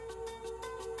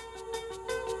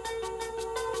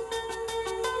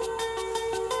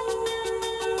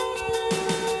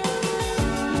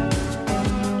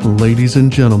Ladies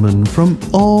and gentlemen, from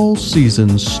All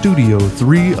Seasons Studio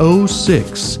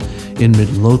 306 in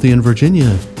Midlothian,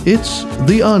 Virginia, it's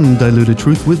The Undiluted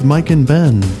Truth with Mike and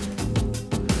Ben.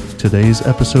 Today's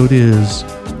episode is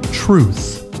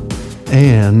Truth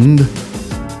and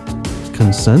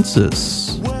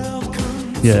Consensus.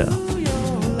 Yeah.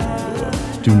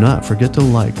 Do not forget to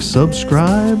like,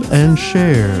 subscribe, and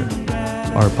share.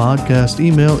 Our podcast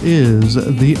email is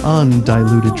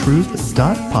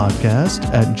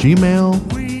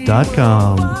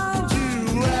theundilutedtruth.podcast@gmail.com.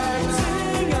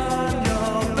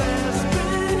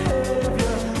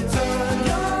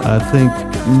 I think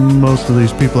most of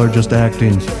these people are just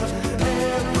acting.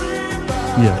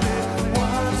 Yeah.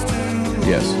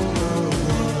 Yes.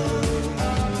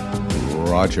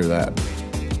 Roger that.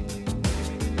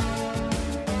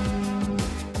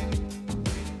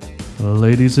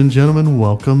 Ladies and gentlemen,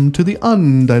 welcome to The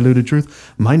Undiluted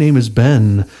Truth. My name is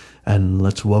Ben, and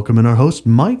let's welcome in our host,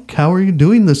 Mike. How are you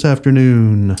doing this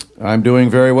afternoon? I'm doing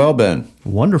very well, Ben.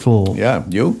 Wonderful. Yeah,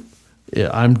 you?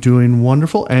 Yeah, I'm doing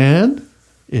wonderful, and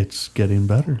it's getting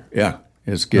better. Yeah,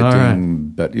 it's getting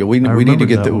better. Yeah, we need to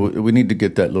get we need to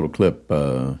get that little clip,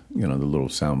 the little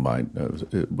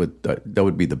soundbite with that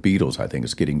would be the Beatles. I think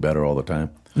it's getting better all the time.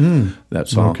 That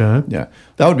song. Okay. Yeah,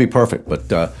 that would be perfect.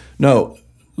 But no.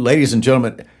 Ladies and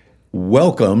gentlemen,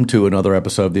 welcome to another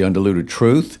episode of The Undiluted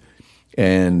Truth.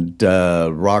 And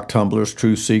rock tumblers,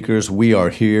 truth seekers, we are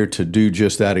here to do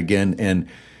just that again. And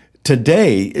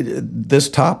today, this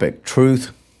topic,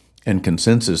 truth and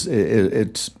consensus,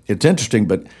 it's interesting.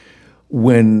 But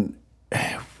when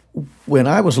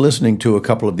I was listening to a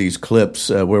couple of these clips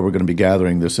where we're going to be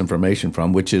gathering this information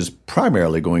from, which is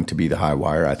primarily going to be the High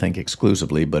Wire, I think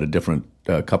exclusively, but a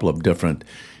couple of different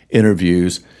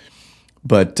interviews.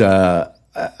 But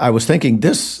I was thinking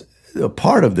a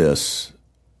part of this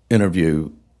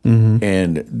interview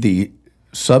and the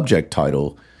subject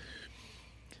title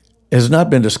has not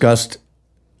been discussed,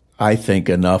 I think,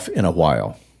 enough in a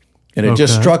while. And it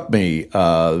just struck me,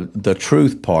 the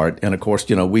truth part. And, of course,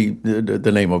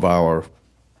 the name of our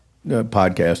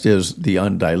podcast is The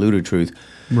Undiluted Truth.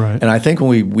 Right. And I think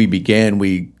when we began,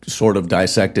 we sort of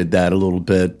dissected that a little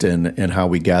bit and how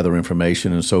we gather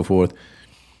information and so forth.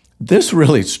 This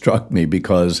really struck me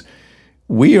because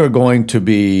we are going to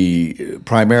be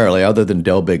primarily, other than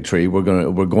Del Bigtree,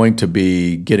 we're going to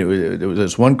be getting.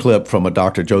 There's one clip from a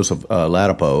Dr. Joseph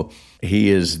Ladapo.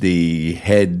 He is the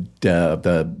head,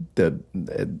 the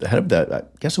head of that. I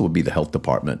guess it would be the health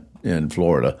department in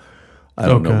Florida. I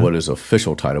don't know what his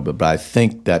official title, but I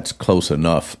think that's close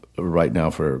enough right now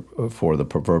for the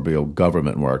proverbial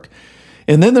government work.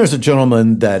 And then there's a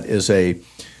gentleman that is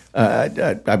I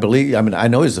believe. I mean, I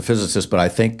know he's a physicist, but I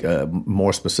think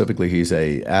more specifically, he's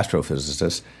a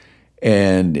astrophysicist,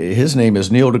 and his name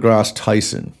is Neil deGrasse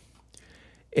Tyson,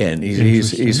 and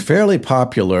he's fairly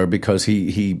popular because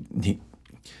he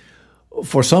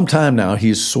for some time now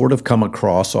he's sort of come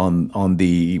across on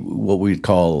the what we'd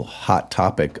call hot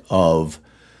topic of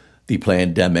the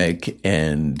pandemic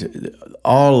and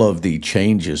all of the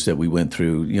changes that we went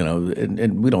through,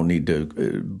 and we don't need to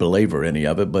belabor any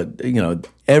of it, but,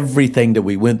 everything that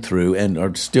we went through and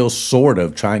are still sort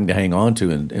of trying to hang on to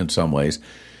in some ways.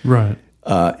 Right.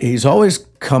 He's always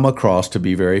come across to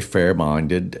be very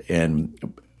fair-minded and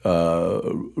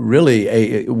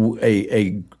really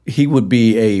he would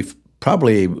be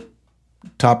probably a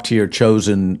top-tier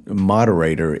chosen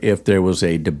moderator if there was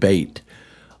a debate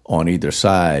on either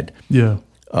side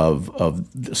of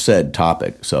said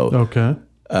topic. So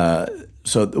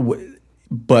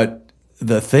but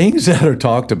the things that are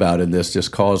talked about in this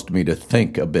just caused me to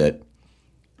think a bit,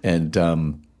 and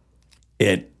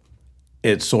it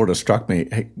sort of struck me.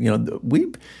 Hey,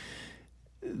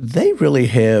 they really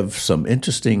have some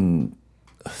interesting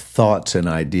thoughts and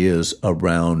ideas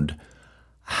around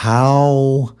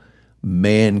how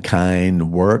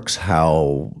mankind works,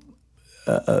 how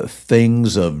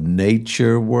things of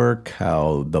nature work,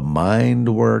 how the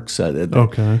mind works.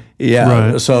 Yeah.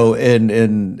 Right. So, and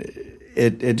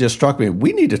it just struck me.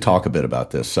 We need to talk a bit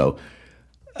about this. So,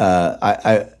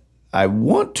 I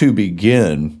want to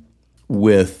begin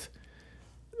with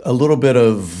a little bit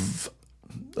of,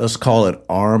 let's call it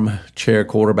armchair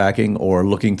quarterbacking or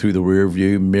looking through the rear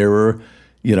view mirror.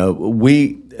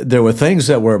 There were things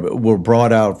that were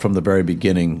brought out from the very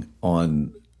beginning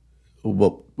on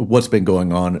what's been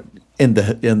going on in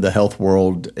the health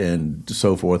world and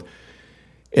so forth.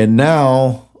 And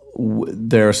now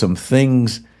there are some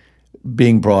things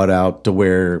being brought out to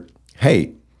where,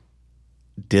 hey,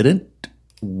 didn't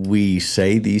we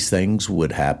say these things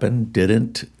would happen?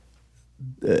 Didn't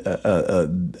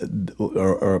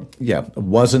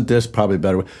wasn't this probably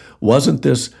better? Wasn't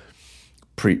this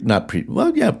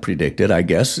predicted, I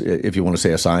guess, if you want to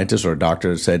say a scientist or a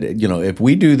doctor said, if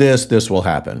we do this, this will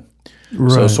happen.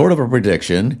 Right. So sort of a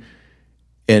prediction.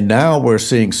 And now we're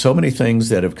seeing so many things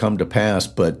that have come to pass.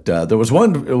 But there was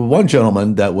one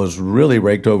gentleman that was really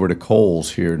raked over to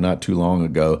coals here not too long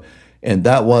ago, and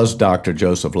that was Dr.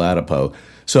 Joseph Ladapo.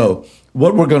 So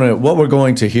what we're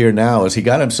going to hear now is he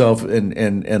got himself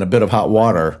in a bit of hot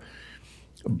water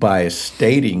by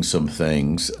stating some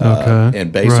things,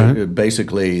 and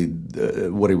basically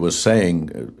what he was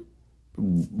saying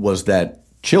was that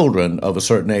children of a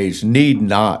certain age need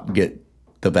not get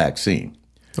the vaccine.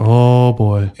 Oh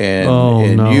boy!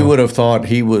 And no. You would have thought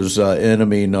he was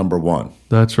enemy number one.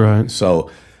 That's right. So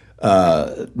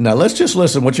now let's just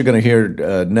listen. What you're going to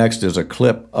hear next is a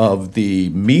clip of the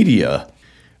media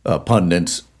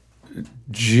pundits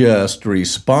just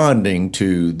responding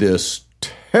to this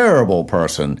terrible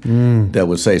person that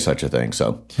would say such a thing.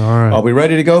 So, all right. Are we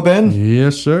ready to go, Ben?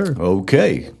 Yes, sir.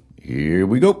 Okay, here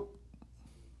we go.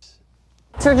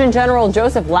 Surgeon General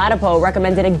Joseph Ladapo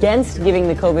recommended against giving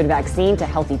the COVID vaccine to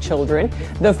healthy children,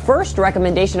 the first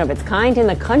recommendation of its kind in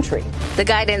the country. The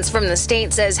guidance from the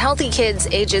state says healthy kids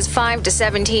ages 5 to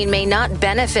 17 may not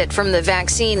benefit from the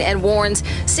vaccine and warns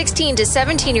 16 to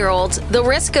 17-year-olds the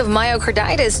risk of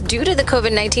myocarditis due to the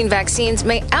COVID-19 vaccines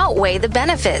may outweigh the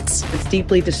benefits. It's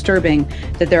deeply disturbing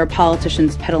that there are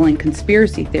politicians peddling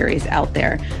conspiracy theories out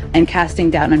there and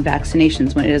casting doubt on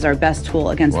vaccinations when it is our best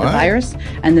tool against the virus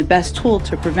and the best tool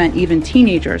to prevent even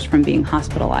teenagers from being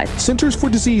hospitalized. Centers for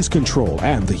Disease Control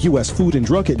and the U.S. Food and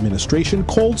Drug Administration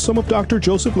called some of Dr.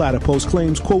 Joseph Ladapo's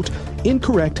claims, quote,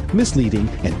 incorrect, misleading,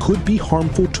 and could be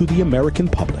harmful to the American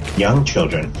public. Young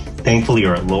children, thankfully,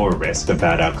 are at lower risk of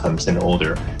bad outcomes than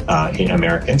older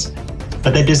Americans.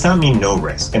 But that does not mean no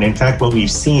risk. And in fact, what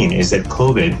we've seen is that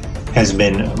COVID has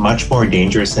been much more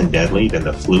dangerous and deadly than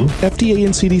the flu. FDA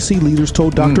and CDC leaders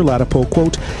told Dr. Ladapo,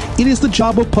 quote, it is the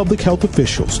job of public health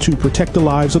officials to protect the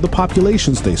lives of the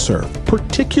populations they serve,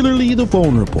 particularly the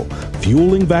vulnerable.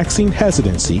 Fueling vaccine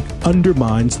hesitancy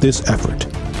undermines this effort.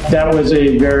 That was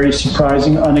a very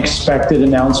surprising, unexpected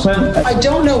announcement. I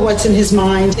don't know what's in his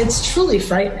mind. It's truly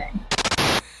frightening.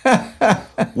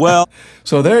 Well,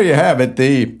 so there you have it.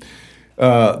 The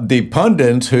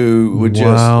pundits who were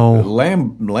just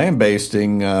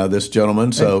lambasting this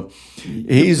gentleman. So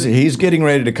he's getting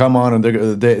ready to come on, and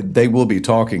they will be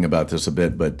talking about this a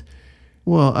bit. But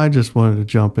I just wanted to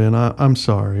jump in. I'm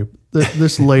sorry.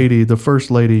 This lady, the first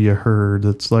lady you heard,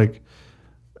 that's like,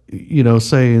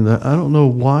 saying that I don't know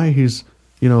why he's,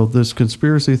 this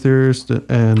conspiracy theorist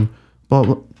and blah,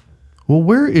 blah. Well,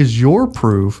 where is your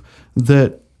proof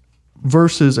that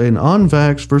versus an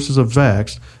unvaxxed versus a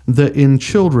vaxxed, that in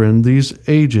children, these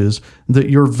ages, that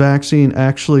your vaccine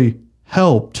actually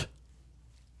helped?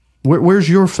 Where's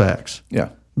your facts? Yeah.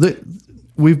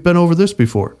 We've been over this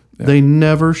before. Yeah. They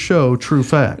never show true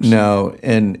facts. No,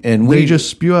 and they just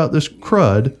spew out this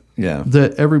crud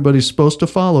that everybody's supposed to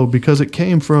follow because it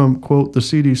came from, quote, the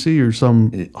CDC or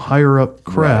some higher up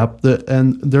crap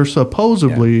and they're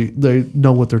supposedly they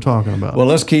know what they're talking about. Well,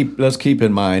 let's keep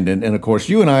in mind, and of course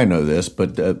you and I know this,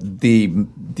 but the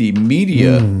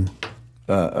media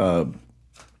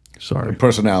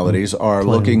personalities are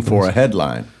looking for a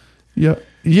headline. Yeah,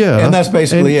 and that's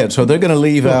basically it. So they're going to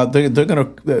leave out. They're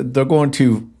going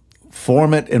to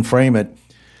form it and frame it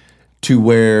to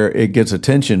where it gets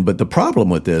attention. But the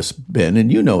problem with this, Ben,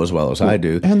 and you know as well as I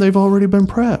do, and they've already been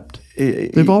prepped.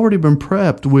 They've already been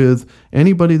prepped with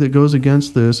anybody that goes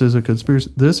against this is a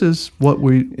conspiracy. This is what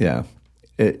we. Yeah,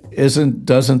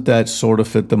 doesn't that sort of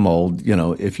fit the mold?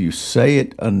 If you say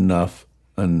it enough,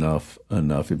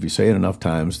 if you say it enough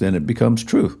times, then it becomes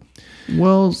truth.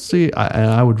 Well, see,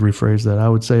 I would rephrase that. I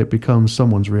would say it becomes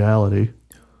someone's reality.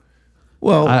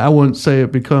 Well, I wouldn't say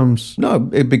it becomes. No,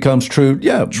 it becomes true.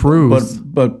 Yeah, truth.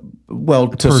 But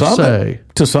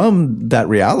to some, that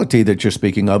reality that you're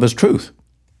speaking of is truth.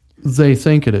 They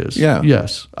think it is. Yeah.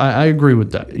 Yes, I agree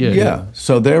with that. Yeah.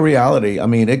 So their reality. I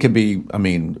mean, it could be. I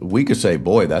mean, we could say,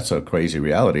 "Boy, that's a crazy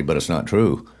reality," but it's not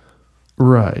true.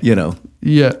 Right. Yeah.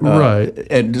 Right.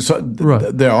 And so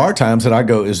there are times that I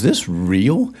go, "Is this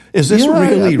real? Is this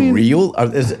really real?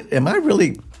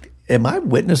 Am I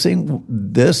witnessing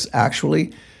this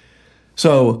actually?"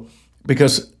 So,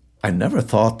 because I never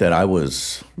thought that I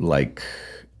was like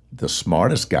the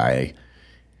smartest guy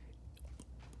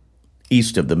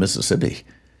east of the Mississippi,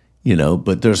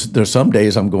 but there's some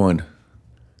days I'm going,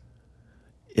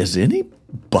 is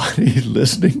anybody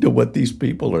listening to what these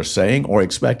people are saying or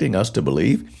expecting us to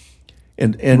believe?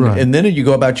 And Right. and then you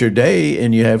go about your day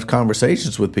and you have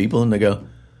conversations with people and they go,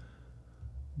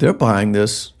 they're buying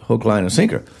this hook, line, and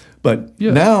sinker. But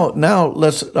now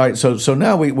let's, all right, so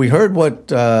now we heard what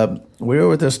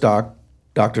this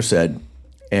doctor said,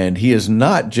 and he is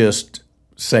not just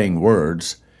saying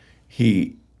words.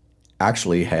 He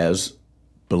actually has,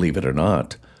 believe it or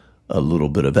not, a little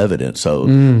bit of evidence. So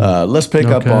let's pick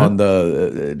up on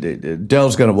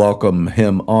Dell's going to welcome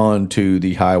him on to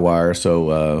the high wire.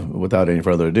 So without any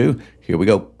further ado, here we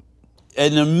go.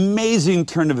 An amazing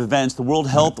turn of events. The World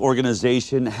Health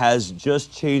Organization has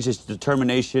just changed its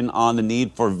determination on the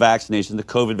need for vaccination, the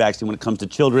COVID vaccine when it comes to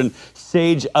children.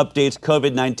 SAGE updates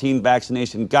COVID-19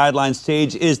 vaccination guidelines.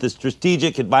 SAGE is the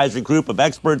strategic advisory group of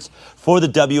experts for the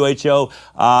WHO.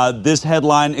 This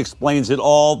headline explains it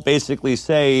all, basically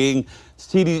saying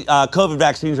COVID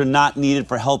vaccines are not needed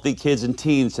for healthy kids and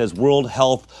teens, says World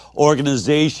Health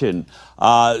Organization.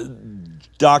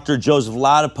 Dr. Joseph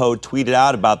Ladapo tweeted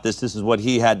out about this. This is what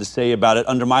he had to say about it.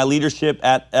 Under my leadership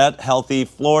at Healthy,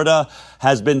 Florida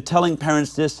has been telling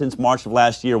parents this since March of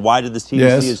last year. Why did the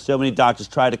CDC and so many doctors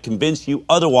try to convince you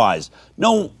otherwise?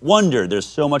 No wonder there's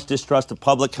so much distrust of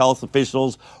public health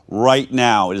officials right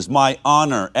now. It is my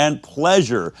honor and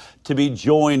pleasure to be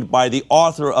joined by the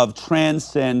author of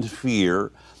Transcend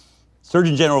Fear,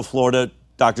 Surgeon General of Florida,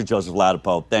 Dr. Joseph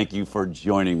Ladapo. Thank you for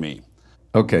joining me.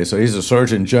 Okay, so he's the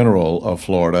Surgeon General of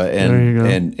Florida,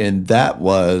 and that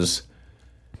was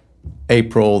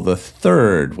April the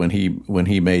 3rd when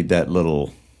he made that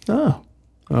little all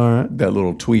right, that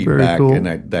little tweet Very back cool.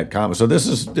 and that comment. So this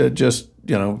is just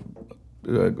a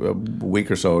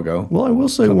week or so ago. Well, I will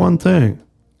say one thing.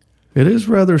 It is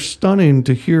rather stunning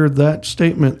to hear that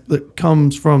statement that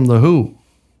comes from the WHO.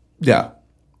 Yeah.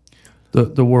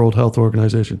 The World Health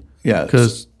Organization. Yeah.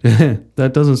 Because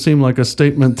that doesn't seem like a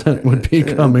statement that would be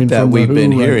coming that from we've the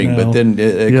been WHO hearing, right now. but then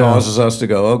it causes us to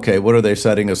go, okay, what are they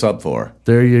setting us up for?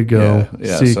 There you go.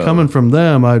 Yeah, See, so- coming from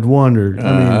them, I'd wondered.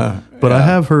 But I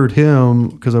have heard him,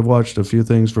 because I've watched a few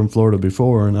things from Florida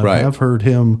before, and I have heard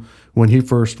him when he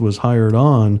first was hired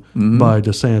on by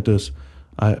DeSantis.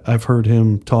 I've heard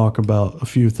him talk about a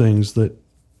few things that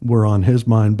were on his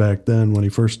mind back then when he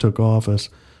first took office.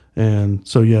 And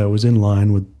so, it was in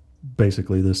line with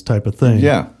basically this type of thing.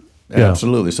 Yeah,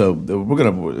 absolutely. So we're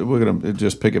gonna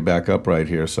just pick it back up right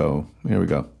here. So here we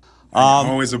go.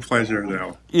 Always a pleasure,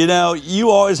 though. You know, you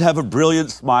always have a brilliant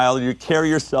smile and you carry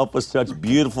yourself with such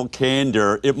beautiful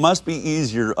candor. It must be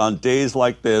easier on days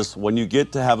like this when you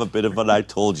get to have a bit of an I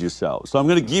told you so. So I'm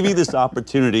going to give you this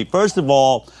opportunity. First of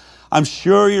all, I'm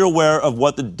sure you're aware of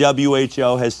what the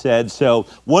WHO has said. So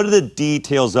what are the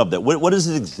details of that? What is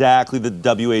it exactly that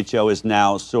the WHO is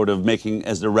now sort of making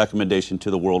as a recommendation to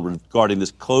the world regarding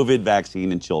this COVID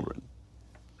vaccine in children?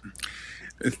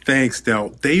 Thanks, Del.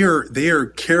 They are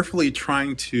carefully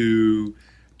trying to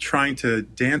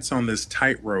dance on this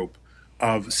tightrope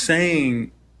of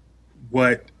saying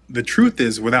what the truth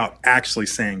is without actually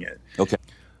saying it. Okay.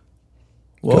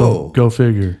 Whoa. Go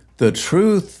figure. The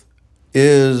truth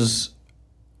is,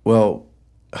 well,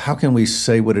 how can we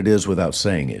say what it is without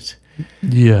saying it?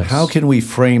 Yes. How can we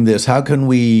frame this? How can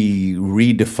we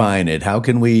redefine it? How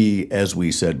can we, as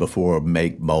we said before,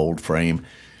 make, mold, frame?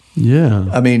 Yeah.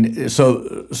 I mean,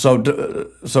 so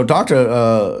Dr.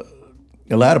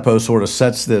 Ladapo sort of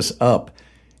sets this up.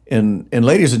 And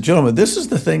ladies and gentlemen, this is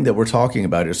the thing that we're talking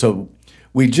about here. So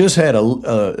we just had a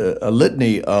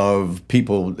litany of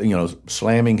people,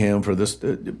 slamming him for this,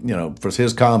 for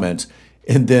his comments.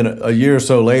 And then a year or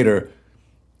so later,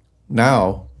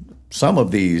 now some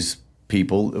of these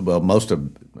people, well,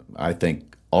 I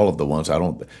think all of the ones,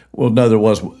 there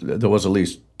was at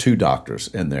least 2 doctors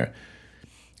in there.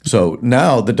 So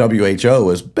now the WHO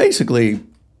is basically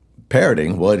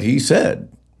parroting what he said.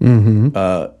 Mm-hmm.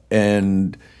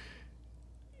 And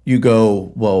you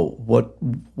go, well,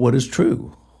 what is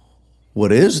true?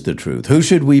 What is the truth? Who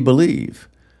should we believe?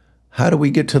 How do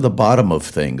we get to the bottom of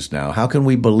things now? How can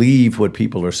we believe what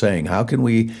people are saying? How can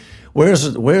we? Where's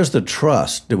the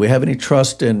trust? Do we have any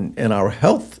trust in our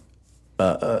health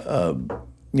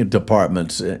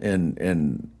departments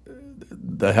in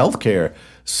the healthcare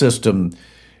system?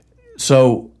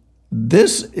 So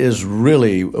this is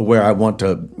really where I want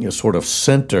to sort of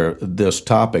center this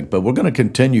topic. But we're going to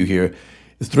continue here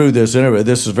through this interview.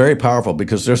 This is very powerful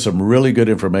because there's some really good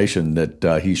information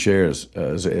that he shares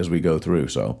as we go through.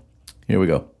 So here we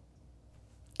go.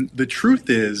 The truth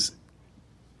is,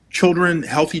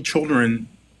 healthy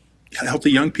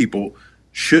young people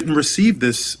shouldn't receive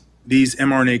these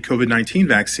mRNA COVID-19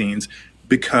 vaccines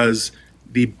because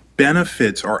the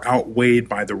benefits are outweighed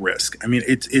by the risk. I mean,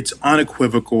 it's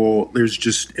unequivocal. There's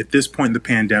just, at this point in the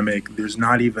pandemic, there's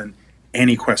not even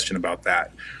any question about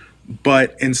that.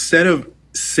 But instead of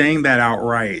saying that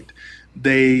outright,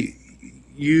 they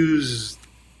use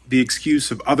the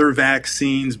excuse of other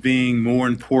vaccines being more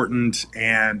important,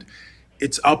 and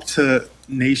it's up to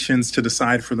nations to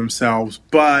decide for themselves.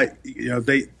 But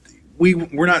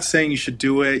we're not saying you should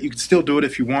do it. You can still do it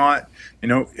if you want.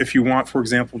 If you want, for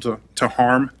example, to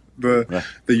harm the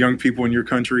young people in your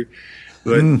country.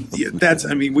 But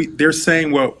they're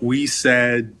saying what we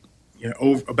said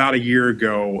about a year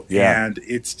ago, and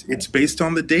it's based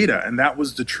on the data, and that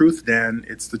was the truth then.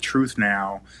 It's the truth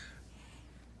now.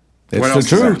 What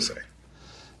else is there to say?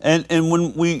 And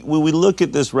when we look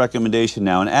at this recommendation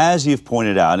now, and as you've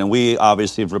pointed out, and we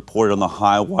obviously have reported on the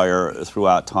high wire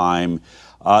throughout time,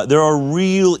 there are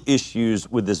real issues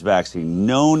with this vaccine,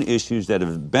 known issues that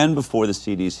have been before the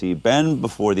CDC, been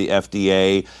before the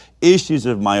FDA, issues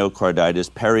of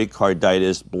myocarditis,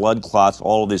 pericarditis, blood clots,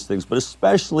 all of these things, but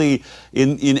especially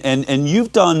and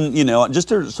you've done, just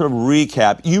to sort of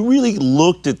recap, you really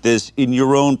looked at this in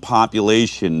your own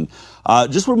population.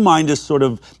 Just remind us sort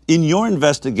of in your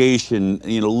investigation,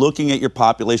 looking at your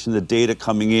population, the data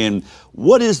coming in,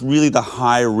 what is really the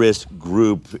high risk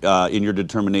group in your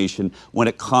determination when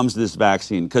it comes to this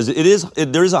vaccine? Because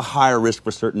there is a higher risk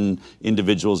for certain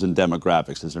individuals and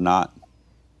demographics, is there not?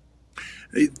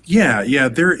 Yeah,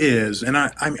 there is. And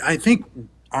I think,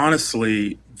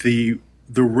 honestly, the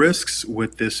risks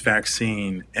with this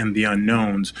vaccine and the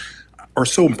unknowns are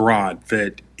so broad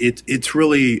that it's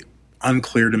really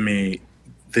unclear to me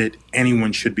that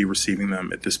anyone should be receiving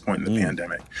them at this point in the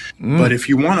pandemic. But if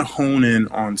you want to hone in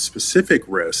on specific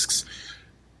risks,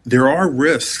 there are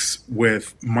risks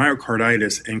with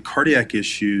myocarditis and cardiac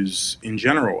issues in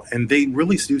general, and they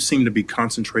really do seem to be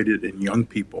concentrated in young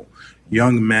people,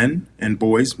 young men and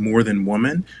boys more than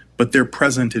women, but they're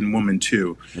present in women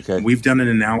too. Okay. We've done an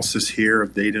analysis here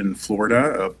of data in Florida,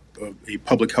 of a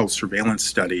public health surveillance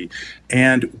study,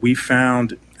 and we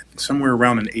found somewhere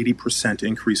around an 80%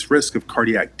 increased risk of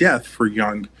cardiac death for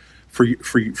young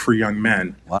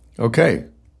men. Okay,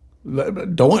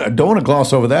 don't want to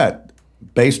gloss over that.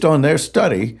 Based on their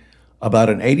study, about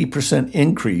an 80%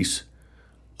 increase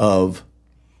of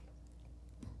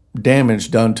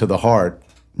damage done to the heart.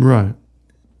 Right.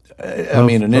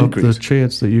 An increase. The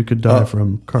chance that you could die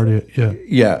from cardiac. Yeah.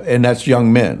 Yeah, and that's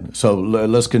young men. So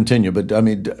let's continue. But I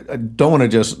don't want to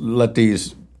just let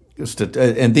these,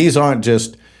 and these aren't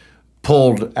just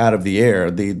pulled out of the air.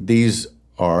 These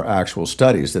are actual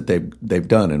studies that they've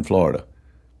done in Florida.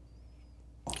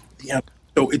 Yeah.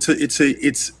 So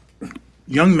it's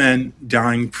young men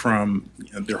dying from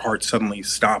their heart suddenly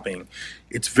stopping.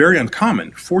 It's very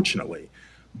uncommon, fortunately,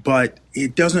 but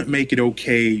it doesn't make it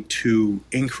okay to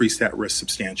increase that risk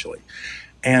substantially.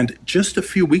 And just a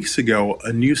few weeks ago,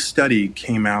 a new study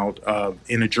came out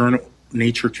in a journal,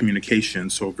 Nature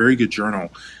Communications, so a very good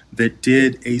journal, that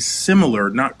did a similar,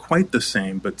 not quite the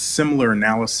same, but similar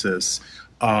analysis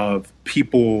of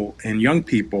people and young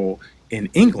people in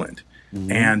England.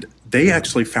 Mm-hmm. And they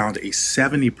actually found a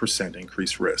 70%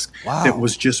 increased risk. Wow. That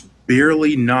was just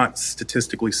barely not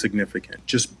statistically significant,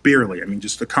 just barely.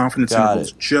 Just the confidence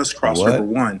intervals just crossed over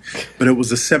 1, but it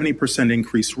was a 70%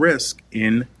 increased risk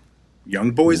in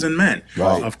young boys and men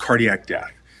of cardiac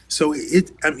death. So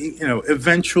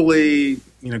eventually,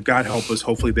 God help us,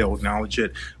 hopefully they'll acknowledge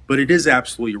it, but it is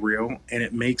absolutely real, and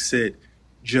it makes it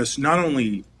just not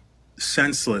only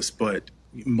senseless, but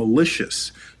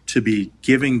malicious to be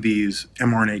giving these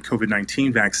mRNA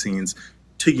COVID-19 vaccines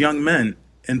to young men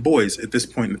and boys at this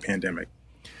point in the pandemic.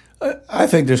 I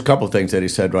think there's a couple of things that he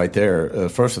said right there.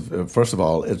 First of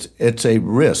all, it's a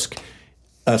risk,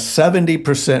 a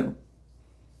 70%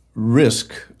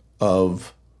 risk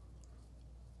of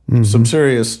some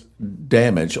serious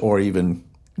damage or even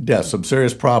death, some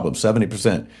serious problems,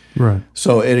 70%. Right.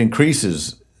 So it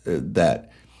increases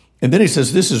that. And then he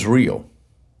says, this is real.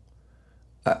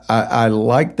 I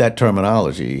like that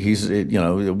terminology.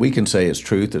 We can say it's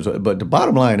truth, but the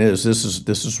bottom line is this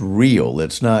is real.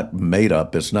 It's not made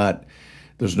up. There's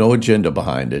no agenda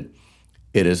behind it.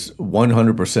 It is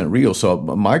 100% real. So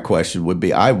my question would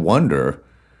be, I wonder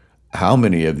how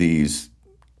many of these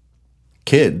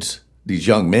kids, these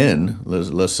young men,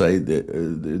 let's say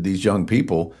these young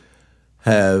people,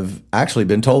 have actually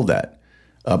been told that.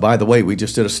 By the way, we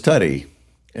just did a study.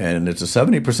 And it's a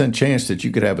 70% chance that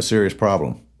you could have a serious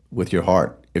problem with your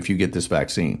heart if you get this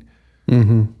vaccine.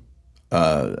 Mm-hmm.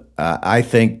 I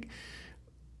think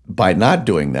by not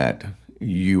doing that,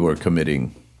 you are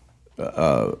committing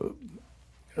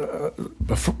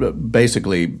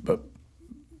basically,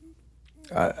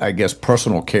 I guess,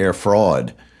 personal care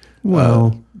fraud.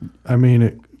 Well,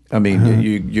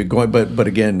 you're going, but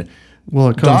again, Well,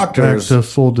 it comes doctors, back to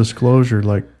full disclosure.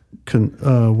 Like,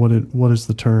 what is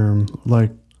the term?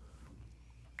 Like,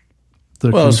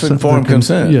 it's informed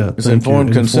consent. Yeah, it's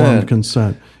informed consent. Informed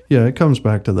consent. Yeah, it comes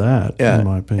back to that, in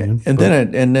my opinion. And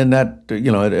then that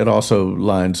it also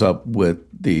lines up with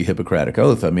the Hippocratic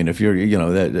Oath. I mean, if you're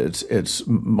that it's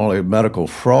more like medical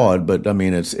fraud, but I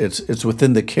mean it's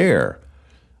within the care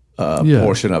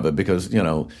portion of it, because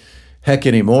heck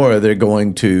anymore they're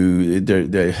going to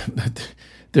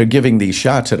they're giving these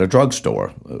shots at a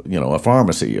drugstore, a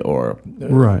pharmacy or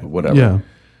whatever. Yeah.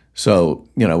 So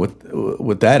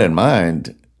with that in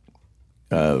mind,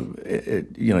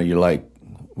 you're like,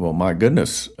 well, my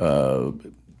goodness,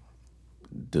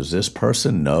 does this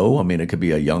person know? I mean, it could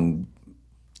be a young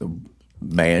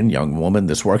man, young woman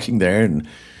that's working there and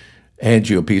hands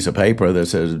you a piece of paper that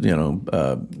says,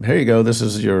 here you go, this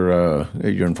is your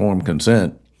informed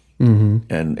consent.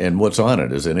 Mm-hmm. And what's on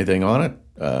it? Is anything on it?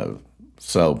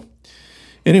 So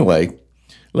anyway,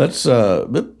 let's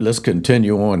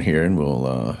continue on here, and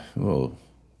we'll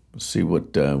see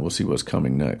what's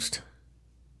coming next.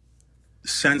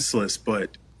 Senseless,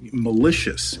 but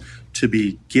malicious to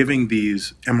be giving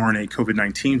these mRNA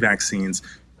COVID-19 vaccines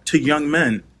to young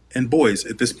men and boys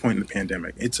at this point in the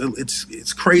pandemic.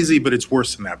 It's crazy, but it's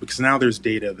worse than that, because now there's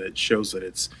data that shows that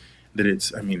it's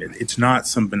not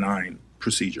some benign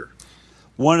procedure.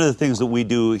 One of the things that we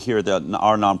do here at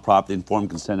our nonprofit Informed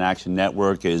Consent Action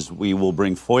Network is we will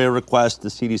bring FOIA requests to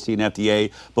CDC and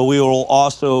FDA, but we will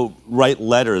also write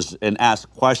letters and ask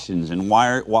questions. And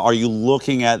why are you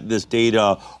looking at this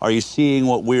data? Are you seeing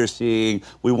what we're seeing?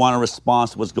 We want a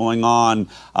response to what's going on.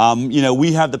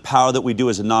 We have the power that we do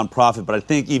as a nonprofit, but I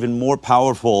think even more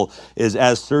powerful is,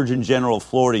 as Surgeon General of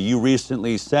Florida, you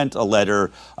recently sent a letter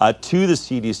to the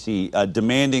CDC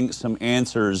demanding some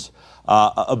answers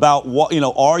about what,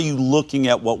 are you looking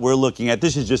at what we're looking at?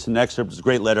 This is just an excerpt. It's a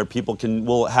great letter.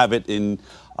 We'll have it in,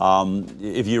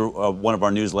 if you're one of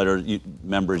our newsletter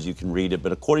members, you can read it.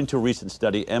 But according to a recent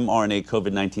study, mRNA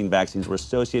COVID-19 vaccines were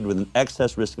associated with an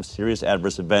excess risk of serious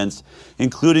adverse events,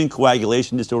 including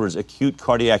coagulation disorders, acute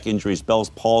cardiac injuries, Bell's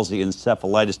palsy, and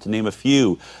encephalitis, to name a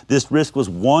few. This risk was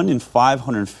 1 in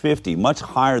 550, much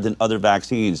higher than other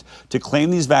vaccines. To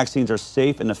claim these vaccines are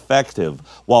safe and effective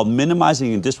while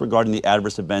minimizing and disregarding the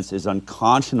adverse events is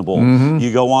unconscionable. Mm-hmm.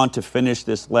 You go on to finish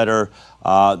this letter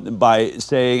by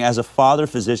saying, as a father,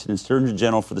 physician, and Surgeon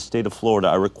General for the state of Florida,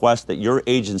 I request that your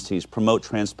agencies promote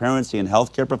transparency in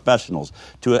healthcare professionals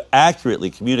to accurately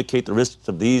communicate the risks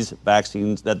of these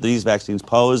vaccines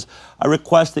pose. I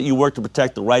request that you work to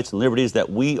protect the rights and liberties that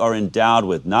we are endowed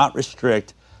with, not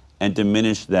restrict and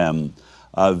diminish them.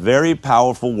 Very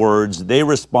powerful words. They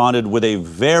responded with a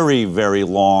very, very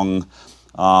long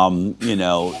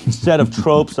set of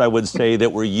tropes, I would say,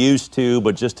 that we're used to,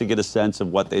 but just to get a sense of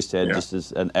what they said, This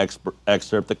is an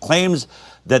excerpt. The claims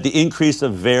that the increase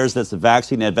of VAERS, that's the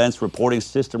Vaccine Advanced Reporting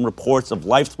System, reports of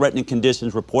life-threatening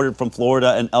conditions reported from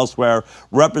Florida and elsewhere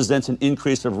represents an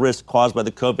increase of risk caused by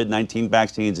the COVID-19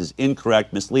 vaccines is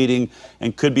incorrect, misleading,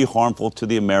 and could be harmful to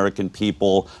the American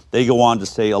people. They go on to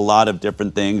say a lot of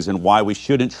different things and why we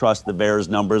shouldn't trust the VAERS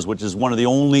numbers, which is one of the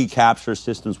only capture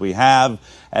systems we have.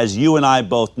 As you and I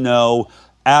both know,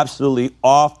 absolutely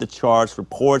off the charts,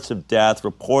 reports of death,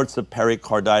 reports of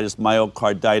pericarditis,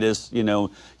 myocarditis,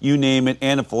 you name it,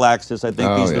 anaphylaxis. I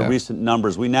think these are the recent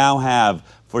numbers. We now have,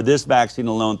 for this vaccine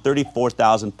alone,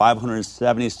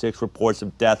 34,576 reports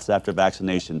of deaths after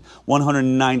vaccination,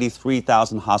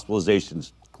 193,000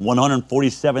 hospitalizations,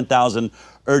 147,000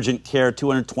 urgent care,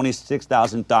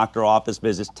 226,000 doctor office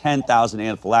visits, 10,000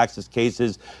 anaphylaxis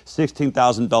cases,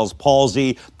 16,000 Bell's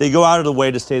palsy. They go out of the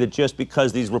way to say that just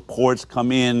because these reports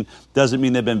come in doesn't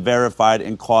mean they've been verified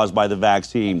and caused by the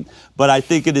vaccine. But I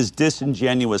think it is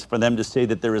disingenuous for them to say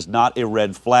that there is not a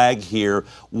red flag here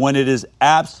when it is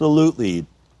absolutely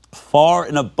far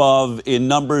and above in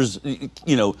numbers,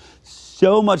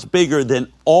 so much bigger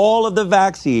than all of the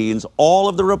vaccines, all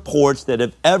of the reports that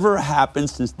have ever happened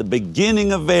since the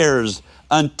beginning of VAERS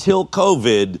until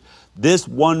COVID. This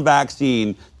one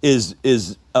vaccine is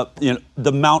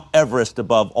the Mount Everest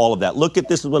above all of that.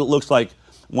 This is what it looks like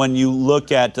when you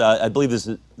look at, I believe this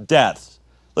is deaths.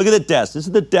 Look at the deaths. This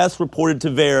is the deaths reported to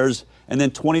VAERS. And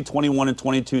then 2021 and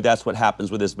 22, that's what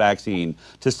happens with this vaccine.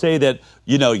 To say that,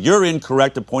 you're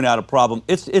incorrect to point out a problem,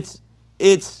 it's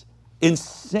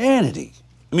insanity.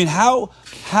 I mean, how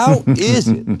is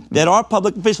it that our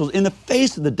public officials, in the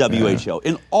face of the WHO,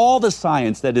 in all the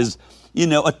science that is,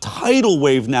 a tidal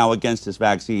wave now against this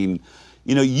vaccine,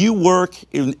 you work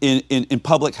in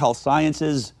public health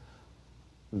sciences,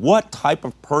 what type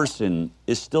of person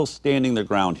is still standing their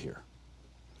ground here?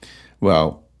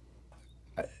 Well,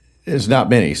 there's not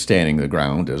many standing the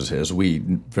ground, as we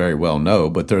very well know,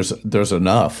 but there's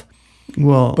enough.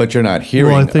 Well, but you're not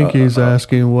hearing. Well, I think he's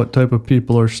asking what type of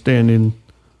people are standing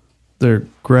their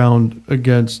ground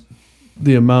against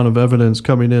the amount of evidence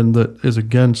coming in that is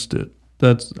against it.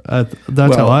 That's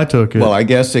how I took it. Well, I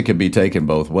guess it could be taken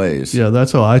both ways. Yeah,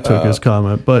 that's how I took his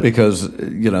comment. But because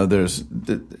this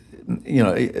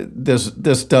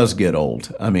does get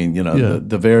old. I mean,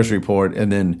 the VAERS report,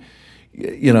 and then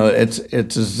it's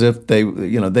as if they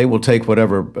will take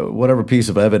whatever piece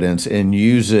of evidence and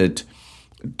use it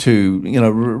to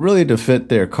really to fit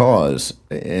their cause.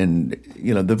 And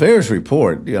the VAERS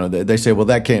report, they say, well,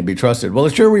 that can't be trusted. Well,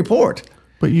 it's your report.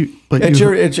 But it's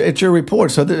your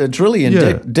report, so it's really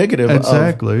indicative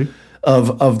exactly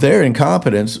of their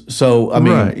incompetence. So I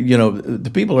mean, Right.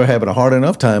 The people are having a hard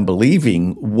enough time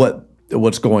believing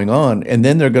what's going on, and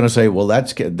then they're going to say, well,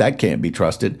 that can't be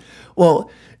trusted. Well,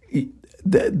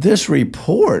 this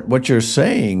report, what you're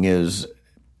saying is,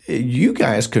 you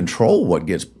guys control what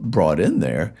gets brought in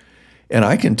there. And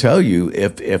I can tell you,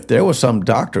 if there was some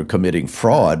doctor committing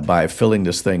fraud by filling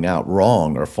this thing out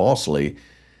wrong or falsely,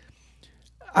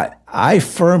 I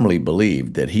firmly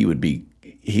believe that he would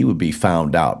be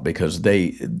found out, because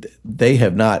they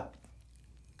have not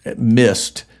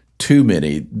missed too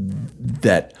many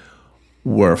that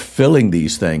were filling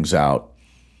these things out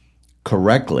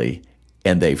correctly,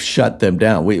 and they've shut them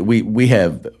down. We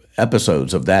have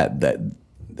episodes of that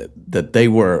they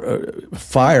were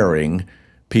firing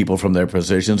people from their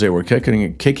positions. They were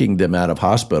kicking them out of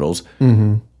hospitals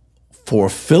for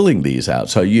filling these out.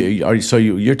 So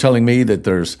you're telling me that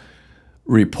there's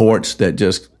reports that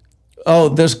just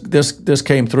this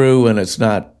came through and it's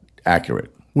not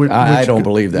accurate. I don't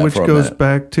believe that. Which for a goes minute.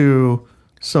 back to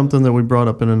something that we brought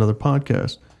up in another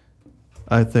podcast.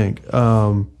 I think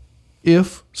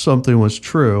if something was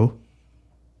true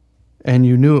and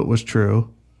you knew it was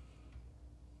true,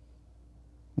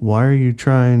 why are you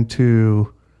trying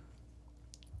to,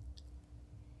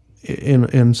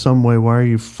 in some way, why are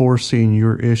you forcing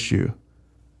your issue?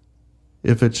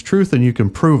 If it's truth and you can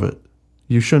prove it,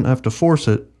 you shouldn't have to force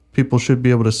it. People should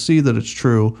be able to see that it's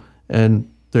true,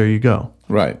 and there you go.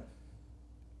 Right.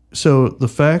 So the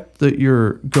fact that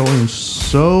you're going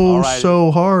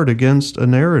so hard against a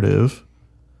narrative,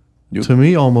 to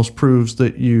me, almost proves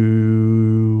that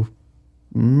you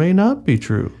may not be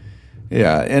true.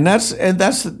 Yeah, and that's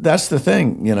the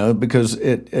thing, because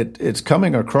it's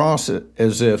coming across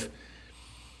as if,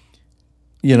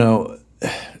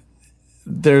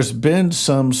 there's been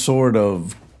some sort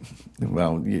of,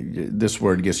 well, this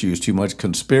word gets used too much,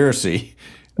 conspiracy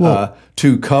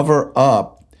to cover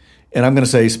up, and I'm going to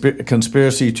say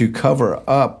conspiracy to cover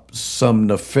up some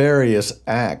nefarious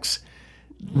acts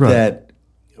that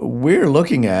we're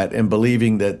looking at and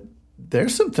believing that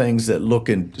there's some things that look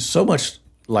so much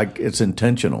like it's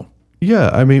intentional. Yeah,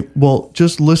 I mean, well,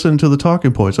 just listen to the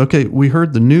talking points. Okay, we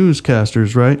heard the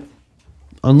newscasters, right?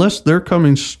 Unless they're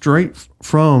coming straight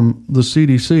from the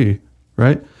CDC,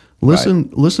 right?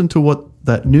 Listen to what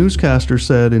that newscaster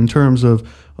said in terms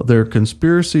of their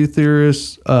conspiracy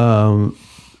theorists. I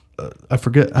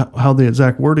forget how the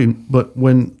exact wording, but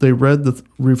when they read the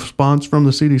response from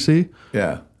the CDC,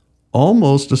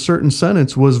 almost a certain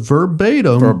sentence was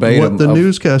verbatim what the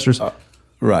newscasters.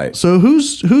 Right. So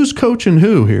who's coaching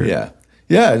who here?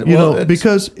 Yeah. Well,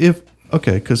 because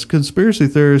because conspiracy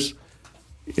theorists,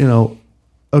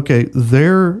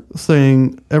 their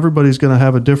thing, everybody's going to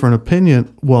have a different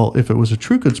opinion. Well, if it was a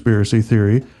true conspiracy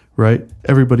theory, right,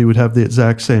 everybody would have the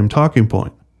exact same talking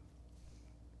point.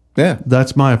 Yeah.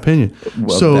 That's my opinion.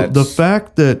 Well, so the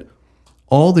fact that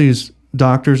all these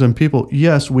doctors and people,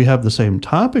 yes, we have the same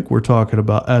topic we're talking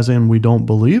about, as in we don't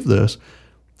believe this.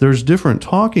 There's different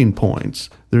talking points.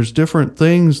 There's different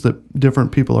things that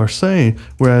different people are saying.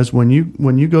 Whereas when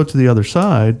you go to the other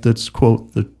side, that's,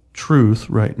 quote, the truth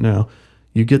right now,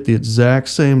 you get the exact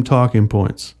same talking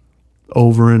points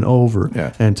over and over.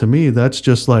 Yeah. And to me, that's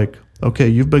just like, okay,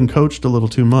 you've been coached a little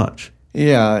too much.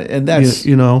 Yeah, and that's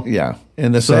yeah.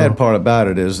 And the sad part about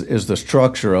it is the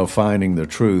structure of finding the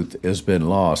truth has been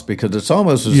lost, because it's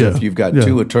almost as if you've got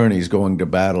two attorneys going to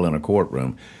battle in a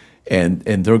courtroom, and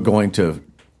they're going to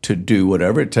do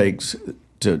whatever it takes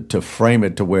to frame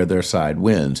it to where their side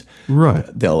wins. Right.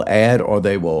 They'll add or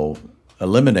they will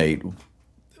eliminate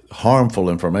harmful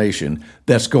information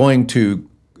that's going to,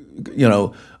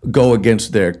 go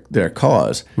against their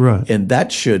cause. Right. And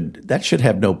that should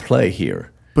have no play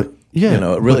here. But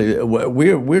yeah, really,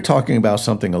 we're talking about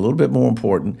something a little bit more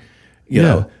important.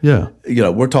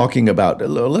 We're talking about.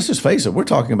 Let's just face it. We're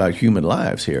talking about human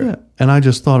lives here. Yeah. And I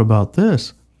just thought about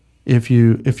this. If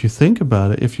you think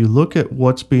about it, if you look at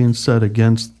what's being said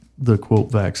against the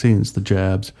quote vaccines, the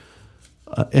jabs,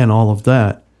 and all of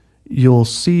that, you'll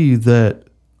see that,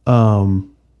 man,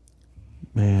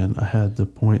 I had the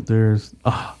point there.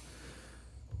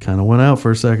 Kind of went out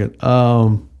for a second.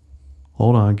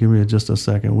 Hold on, give me just a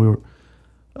second. We were,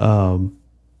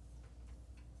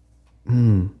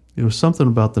 it was something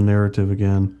about the narrative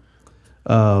again.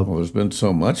 Well, there's been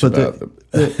so much about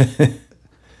it.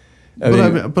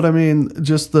 But I mean,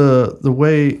 just the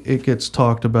way it gets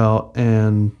talked about,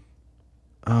 and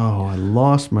I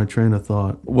lost my train of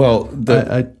thought. Well,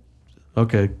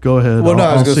 okay, go ahead. Well,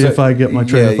 I'll see if I get my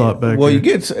train of thought back. Well, here. you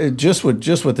get just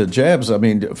with the jabs. I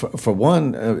mean, for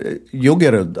one, you'll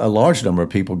get a large number of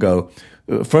people go.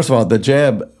 First of all, the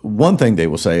jab. One thing they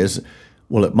will say is,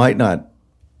 well, it might not,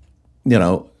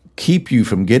 keep you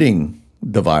from getting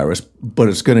the virus, but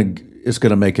it's going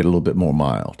to make it a little bit more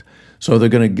mild. So they're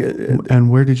going to get. And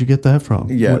where did you get that from?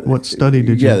 Yeah, what study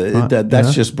did you? Yeah,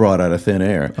 that's just brought out of thin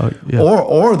air. Yeah.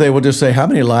 Or they will just say, how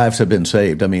many lives have been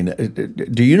saved? I mean,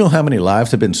 do you know how many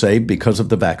lives have been saved because of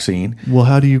the vaccine? Well,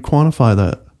 how do you quantify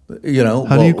that?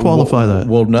 How do you qualify that?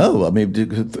 Well, no. I mean,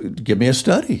 give me a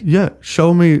study. Yeah,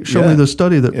 show me the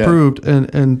study that proved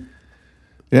and.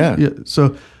 Yeah.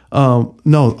 So,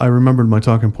 no, I remembered my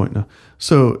talking point now.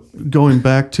 So going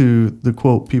back to the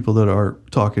quote, people that are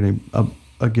talking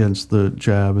against the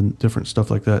jab and different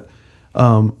stuff like that,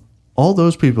 all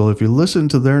those people, if you listen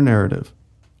to their narrative,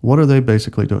 what are they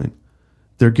basically doing?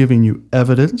 They're giving you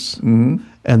evidence and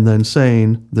then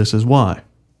saying, this is why.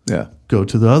 Yeah. Go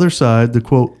to the other side, the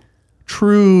quote,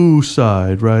 true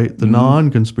side, right? The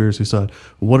non-conspiracy side.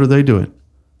 What are they doing?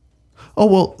 Oh,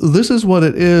 well, this is what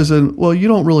it is, and, well, you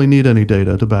don't really need any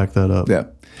data to back that up. Yeah.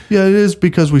 Yeah, it is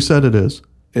because we said it is.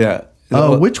 Yeah.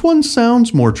 Which one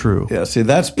sounds more true? Yeah, see,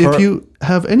 that's... if you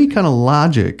have any kind of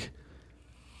logic,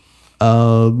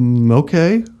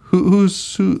 okay,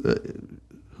 who's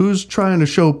trying to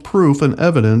show proof and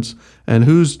evidence, and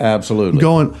who's absolutely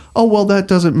going, oh, well, that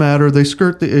doesn't matter. They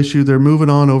skirt the issue. They're moving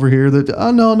on over here.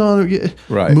 No.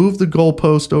 Right. Move the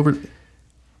goalpost over...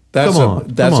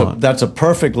 That's a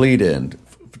perfect lead-in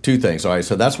for two things. All right,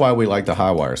 so that's why we like the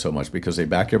high wire so much, because they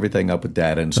back everything up with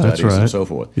data and studies and so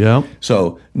forth. Yeah.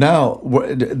 So now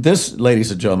this, ladies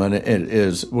and gentlemen,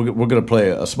 we're going to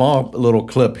play a small little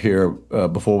clip here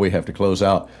before we have to close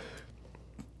out,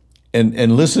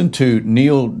 and listen to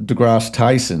Neil deGrasse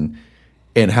Tyson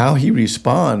and how he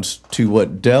responds to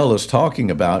what Del is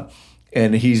talking about,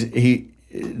 and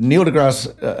Neil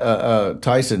deGrasse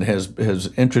Tyson has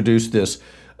introduced this.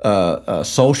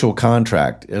 Social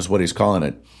contract is what he's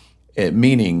calling it,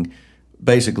 meaning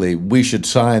basically we should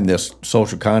sign this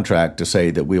social contract to say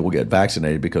that we will get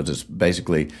vaccinated because it's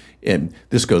basically, and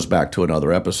this goes back to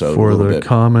another episode. For the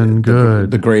common good.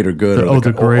 The greater good. Or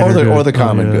the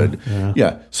common good.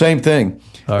 Yeah, same thing.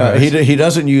 Right. He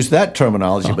doesn't use that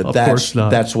terminology, but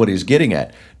that's what he's getting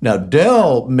at. Now,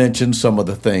 Del mentioned some of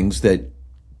the things that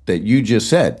you just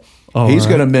said. He's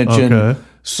going to mention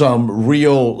some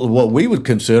real, what we would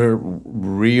consider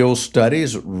real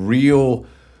studies, real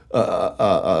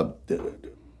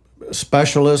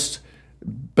specialists,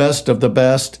 best of the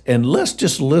best, and let's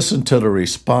just listen to the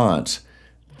response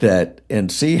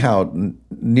and see how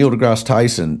Neil deGrasse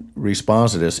Tyson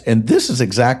responds to this. And this is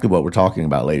exactly what we're talking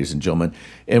about, ladies and gentlemen.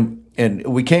 And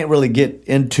we can't really get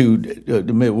into.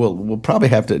 We'll probably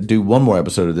have to do one more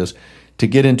episode of this to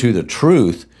get into the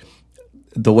truth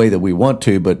the way that we want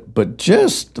to, but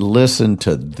just listen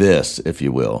to this, if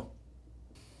you will.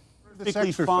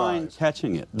 Perfectly fine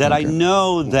catching it. That I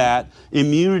know that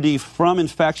immunity from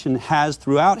infection has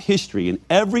throughout history, in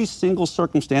every single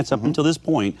circumstance up until this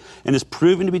point, and is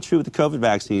proven to be true with the COVID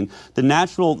vaccine,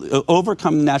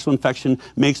 overcoming natural infection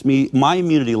makes my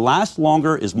immunity last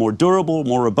longer, is more durable,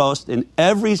 more robust, and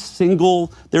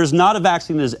there's not a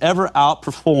vaccine that has ever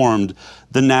outperformed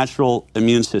the natural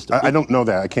immune system. I don't know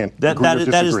that. I can't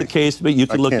That is the case, but you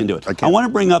can look into it. I want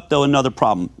to bring up, though, another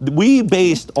problem. We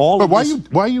based all of this...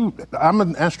 But why you... I'm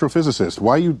an astrophysicist.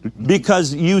 Why you...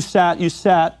 Because you sat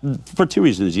for two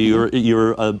reasons.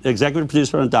 You're an executive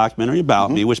producer on a documentary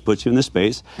about me, which puts you in this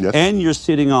space. Yes. And you're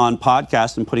sitting on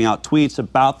podcasts and putting out tweets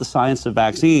about the science of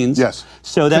vaccines. Yes.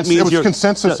 So that means it was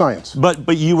consensus science.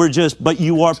 But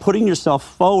you are putting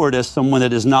yourself forward as someone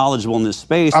that is knowledgeable in this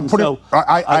space. I'm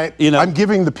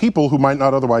giving the people who might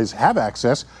not otherwise have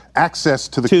access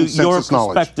to the consensus knowledge.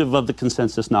 Your perspective of the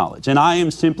consensus knowledge. And I am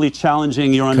simply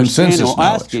challenging your understanding, or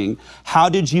asking, how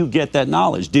did you get that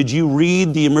knowledge? Did you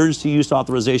read the emergency use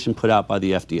authorization put out by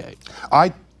the FDA?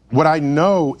 What I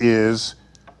know is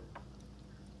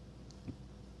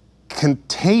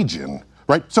contagion,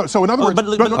 right? So in other words...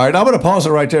 All right, I'm going to pause it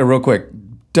right there real quick.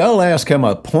 Dell asked him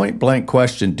a point-blank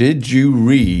question. Did you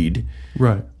read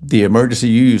right. the emergency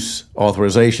use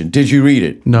authorization? Did you read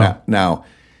it? No. Now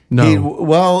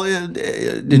no.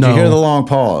 Did you hear the long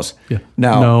pause? Yeah.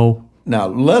 No. Now,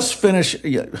 let's finish.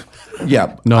 Yeah.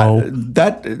 No.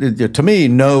 That to me,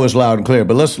 no is loud and clear.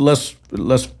 But let's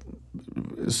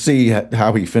see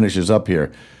how he finishes up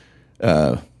here.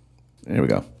 Here we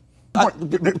go.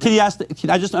 Can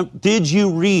I just? Did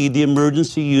you read the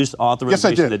emergency use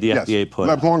authorization that the FDA put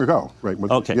out? Long ago, right?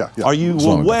 Okay. Yeah. Are you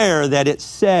aware that it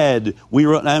said we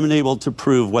were unable to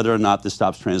prove whether or not this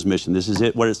stops transmission? This is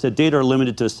it. Where it said data are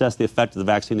limited to assess the effect of the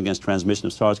vaccine against transmission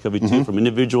of SARS-CoV-2 from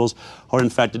individuals who are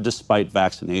infected despite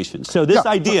vaccination. So this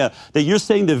idea that you're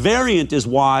saying the variant is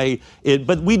why it,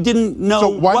 but we didn't know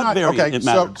what variant it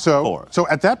mattered for. So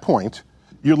at that point,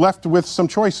 you're left with some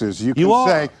choices. You can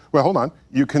say, well, hold on.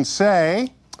 You can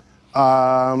say,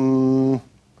 I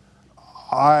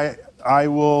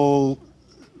will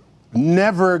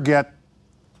never get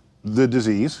the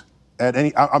disease at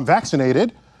any. I'm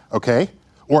vaccinated, okay?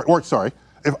 Or sorry,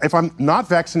 if I'm not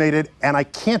vaccinated and I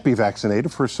can't be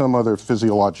vaccinated for some other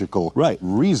physiological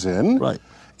reason,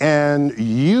 and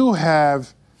you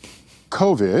have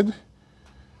COVID.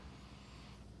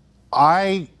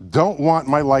 I don't want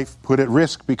my life put at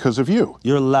risk because of you.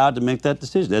 You're allowed to make that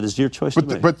decision. That is your choice to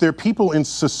make. But there are people in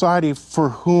society for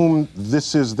whom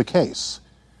this is the case.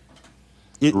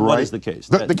 What is the case?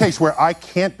 The case where I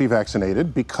can't be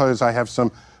vaccinated because I have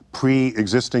some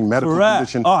pre-existing medical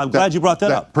condition. Oh, I'm glad you brought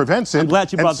that up. Prevents it. I'm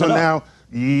glad you brought that up. So now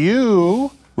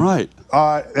you... Right.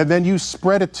 And then you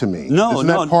spread it to me. Isn't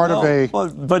that part of a...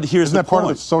 But here's isn't the that part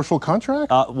point. of a social contract?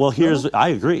 I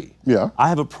agree. Yeah. I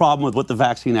have a problem with what the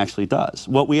vaccine actually does.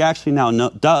 What we actually now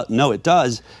know it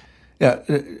does... Yeah,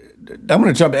 I'm going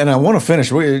to jump, and I want to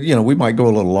finish. We might go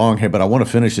a little long here, but I want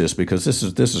to finish this because this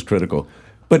is critical.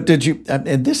 But did you?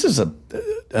 And this is an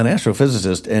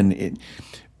astrophysicist,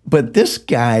 but this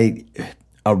guy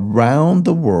around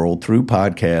the world through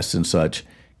podcasts and such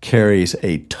carries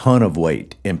a ton of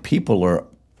weight, and people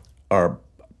are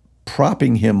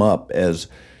propping him up as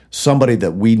somebody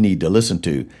that we need to listen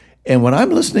to. And when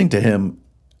I'm listening to him,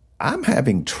 I'm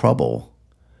having trouble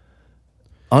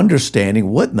understanding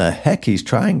what in the heck he's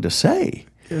trying to say.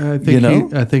 Yeah, I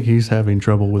think he's having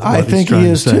trouble with what I he's think trying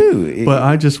he is to say. too. But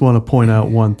I just want to point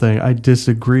out one thing. I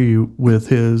disagree with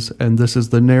his, and this is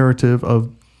the narrative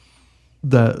of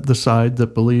the side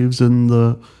that believes in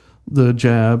the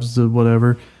jabs, the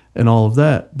whatever, and all of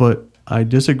that. But I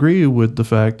disagree with the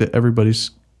fact that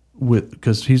everybody's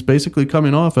because he's basically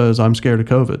coming off as I'm scared of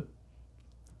COVID,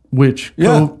 which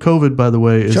COVID, by the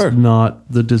way, is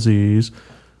not the disease.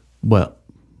 Well,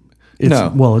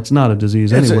 it's not a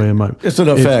disease anyway. It's an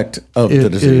effect of the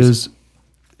disease.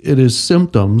 It is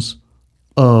symptoms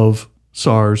of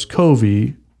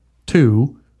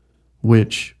SARS-CoV-2,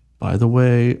 which, by the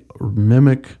way,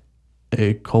 mimic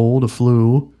a cold, a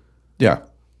flu. Yeah.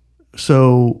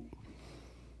 So,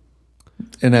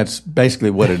 and that's basically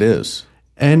what it is.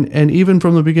 And even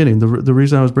from the beginning, the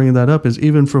reason I was bringing that up is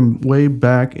even from way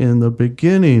back in the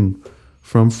beginning,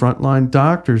 from frontline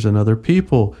doctors and other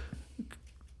people,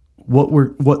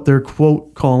 what they're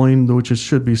quote calling, which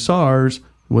should be SARS,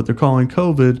 what they're calling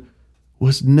COVID,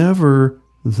 was never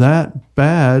that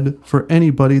bad for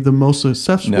anybody. The most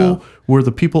successful were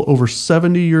the people over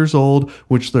 70 years old,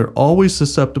 which they're always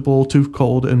susceptible to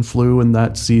cold and flu in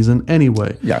that season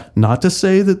anyway. Yeah. Not to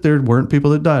say that there weren't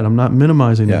people that died. I'm not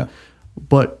minimizing it.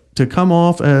 But to come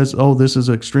off as, this is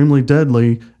extremely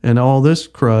deadly and all this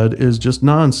crud is just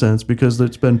nonsense because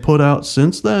it's been put out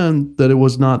since then that it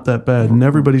was not that bad. And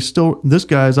everybody's this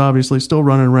guy's obviously still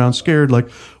running around scared like,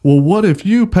 well, what if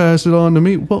you pass it on to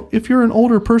me? Well, if you're an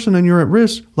older person and you're at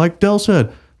risk, like Dell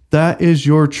said, that is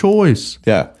your choice.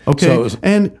 Yeah. Okay.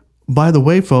 And by the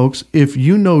way, folks, if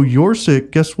you know you're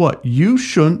sick, guess what? You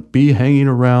shouldn't be hanging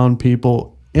around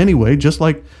people anyway, just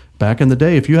like back in the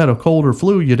day, if you had a cold or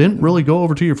flu, you didn't really go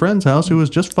over to your friend's house who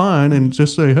was just fine and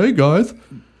just say, hey, guys.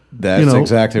 That's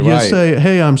exactly right. You say,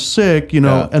 hey, I'm sick,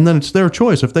 and then it's their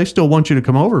choice. If they still want you to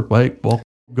come over,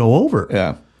 go over.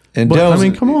 Yeah. And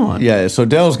but, come on. Yeah, so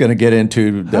Dell's going to get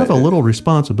into... Have a little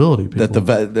responsibility, people.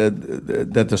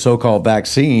 That the so-called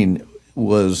vaccine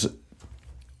was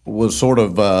sort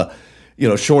of,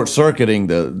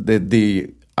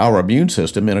 short-circuiting our immune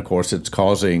system, and of course, it's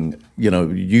causing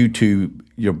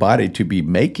your body to be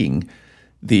making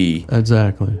the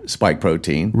spike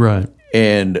protein, right?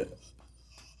 And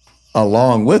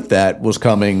along with that was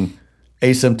coming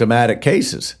asymptomatic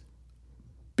cases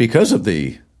because of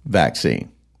the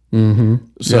vaccine. Mm-hmm.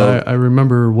 So I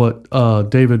remember what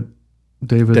David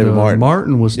David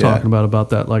Martin was Yeah. talking about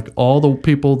that. Like all the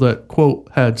people that, quote,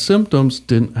 had symptoms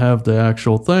didn't have the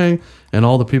actual thing, and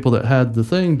all the people that had the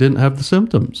thing didn't have the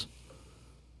symptoms.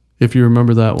 If you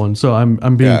remember that one. So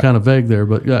I'm being kind of vague there,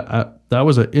 but that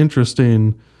was an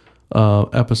interesting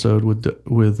episode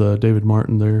with David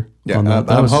Martin there. Yeah, on that.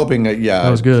 I'm hoping that, that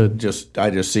was good. I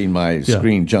just seen my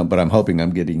screen jump, but I'm hoping I'm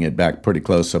getting it back pretty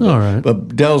close. So, All right.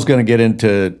 But Dell's going to get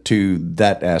into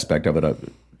that aspect of it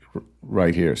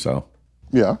right here. So,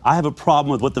 yeah, I have a problem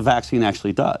with what the vaccine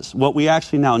actually does. What we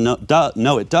actually now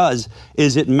know it does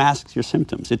is it masks your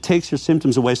symptoms. It takes your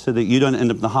symptoms away so that you don't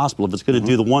end up in the hospital if it's going to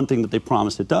do the one thing that they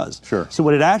promise it does. Sure. So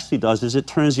what it actually does is it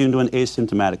turns you into an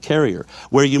asymptomatic carrier,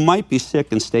 where you might be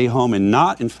sick and stay home and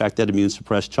not infect that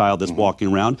immune-suppressed child that's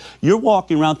walking around. You're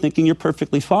walking around thinking you're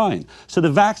perfectly fine. So the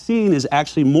vaccine is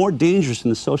actually more dangerous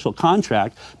than the social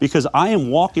contract because I am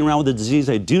walking around with a disease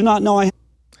I do not know I have.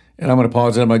 and I'm going to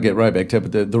pause and I'm going to get right back to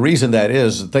it. But the reason that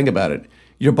is, think about it.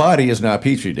 Your body is not a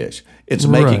petri dish. It's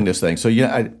making this thing. So,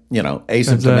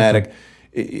 asymptomatic.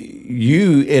 Exactly.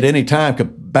 You at any time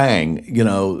could bang.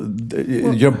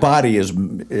 Your body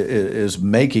is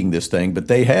making this thing, but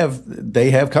they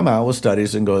have come out with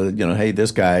studies and go, hey,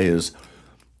 this guy is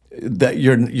that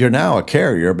you're now a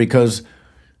carrier because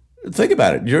think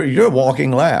about it. You're a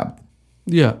walking lab.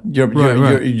 Yeah,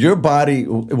 your body,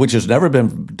 which has never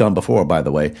been done before, by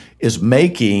the way, is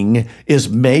making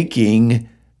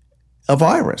a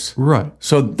virus. Right.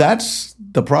 So that's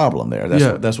the problem there.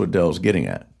 That's what Dell's getting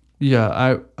at.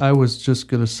 Yeah, I was just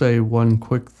gonna say one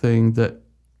quick thing that,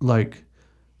 like,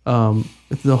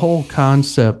 the whole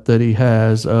concept that he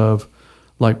has of,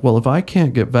 like, well, if I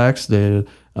can't get vaccinated,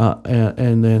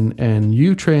 and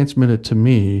you transmit it to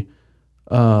me.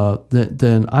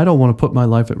 Then I don't want to put my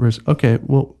life at risk. Okay,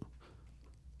 well,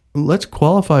 let's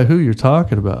qualify who you're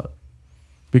talking about.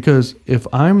 Because if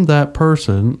I'm that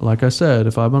person, like I said,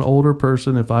 if I'm an older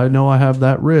person, if I know I have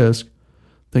that risk,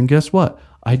 then guess what?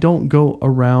 I don't go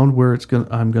around where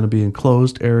I'm going to be in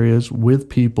closed areas with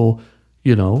people.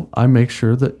 I make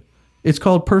sure that it's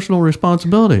called personal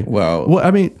responsibility. Well,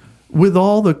 I mean, with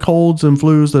all the colds and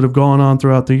flus that have gone on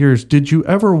throughout the years, did you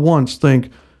ever once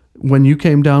think, when you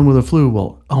came down with a flu,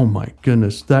 well, oh my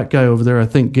goodness, that guy over there, I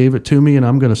think, gave it to me, and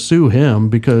I'm going to sue him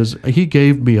because he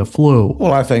gave me a flu.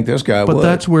 Well, I think this guy would. But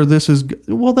that's where this is.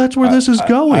 Well, that's where this is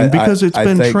going because it's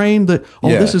been trained that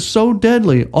this is so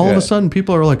deadly. All of a sudden,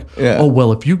 people are like, oh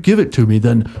well, if you give it to me,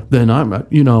 then I'm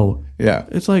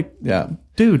It's like,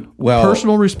 dude,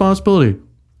 personal responsibility.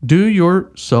 Do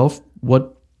yourself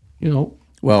what.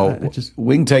 Well,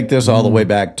 we can take this all the way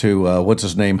back to what's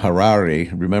his name, Harari.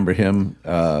 Remember him?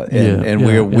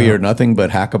 We are nothing but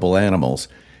hackable animals.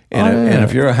 And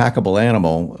if you're a hackable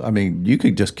animal, I mean, you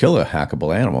could just kill a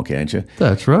hackable animal, can't you?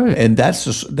 That's right. And that's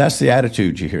the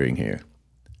attitude you're hearing here.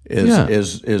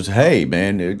 Is hey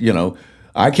man,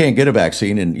 I can't get a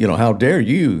vaccine, and how dare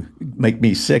you make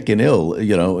me sick and ill?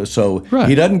 So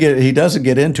he doesn't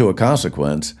get into a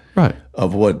consequence. Right.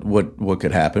 Of what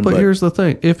could happen. But here's the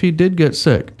thing. If he did get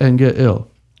sick and get ill,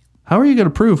 how are you going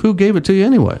to prove who gave it to you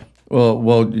anyway?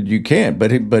 Well, you can't.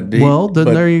 But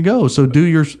there you go. So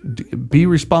be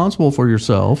responsible for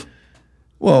yourself.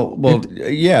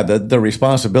 The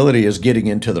responsibility is getting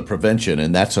into the prevention,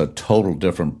 and that's a total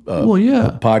different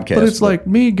podcast. But it's like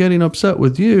me getting upset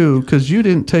with you because you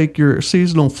didn't take your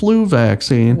seasonal flu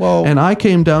vaccine, and I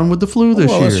came down with the flu this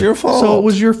year. Well, it's your fault. So it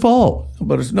was your fault.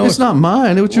 But it's not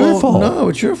mine. It was your fault. No,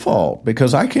 it's your fault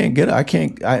because I can't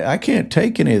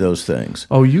take any of those things.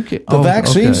 Oh, you can't. The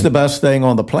vaccine's the best thing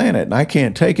on the planet, and I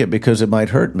can't take it because it might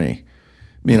hurt me.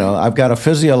 I've got a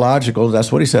physiological,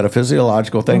 that's what he said, a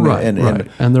physiological thing. Right,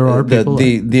 and there are people.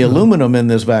 The aluminum in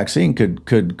this vaccine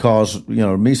could cause,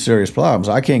 me serious problems.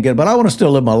 I can't get it, but I want to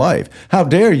still live my life. How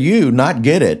dare you not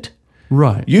get it?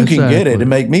 Right. You can get it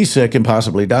and make me sick and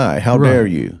possibly die. How dare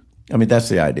you? I mean, that's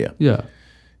the idea. Yeah.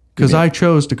 Because I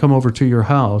chose to come over to your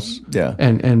house. Yeah.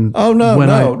 And oh, no.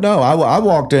 I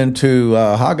walked into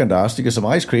Haagen-Dazs to get some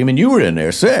ice cream, and you were in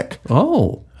there sick.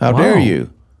 Oh. How dare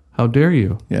you? How dare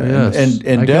you? Yeah, yes.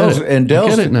 and Dell's I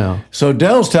get it now. So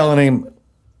Dell's telling him,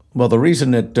 well, the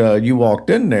reason that you walked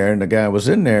in there and the guy was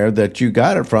in there that you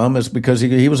got it from is because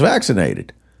he was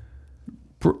vaccinated.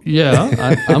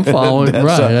 Yeah, I'm following.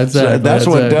 Right, that's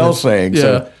what Dell's saying.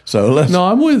 Yeah. So let's. No,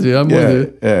 I'm with you. I'm with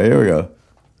you. Yeah, here we go.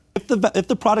 If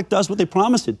the product does what they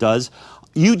promise it does,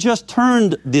 you just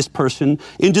turned this person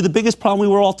into the biggest problem we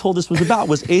were all told this was about,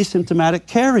 was asymptomatic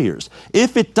carriers.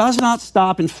 If it does not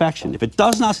stop infection, if it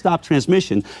does not stop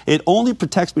transmission, it only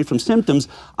protects me from symptoms,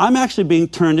 I'm actually being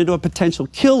turned into a potential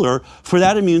killer for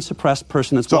that immune-suppressed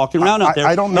person that's walking around out there.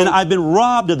 I don't know. And I've been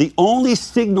robbed of the only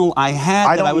signal I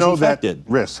had that I was infected. I don't know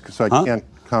that risk, so I can't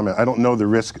comment. I don't know the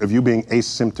risk of you being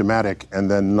asymptomatic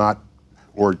and then not,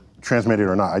 or transmitted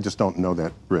or not. I just don't know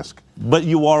that risk. But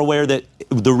you are aware that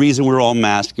the reason we're all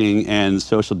masking and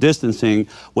social distancing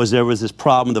was there was this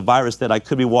problem with the virus that I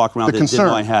could be walking around that didn't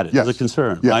know I had it. Yes. It was a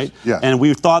concern, yes. right? Yes. And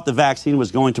we thought the vaccine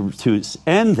was going to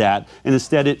end that, and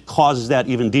instead it causes that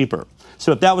even deeper.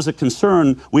 So if that was a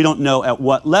concern, we don't know at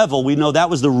what level. We know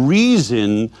that was the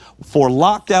reason for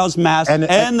lockdowns, masks,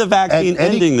 and the vaccine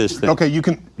ending this thing. Okay,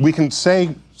 we can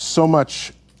say so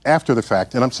much after the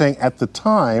fact, and I'm saying at the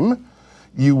time,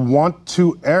 you want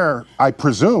to err, I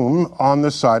presume, on the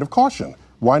side of caution.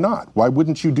 Why not? Why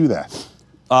wouldn't you do that?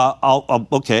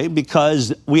 Okay,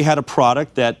 because we had a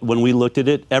product that when we looked at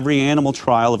it, every animal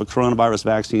trial of a coronavirus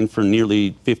vaccine for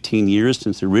nearly 15 years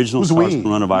since the original SARS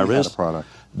coronavirus. We had a product.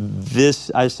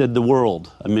 This, I said, the world.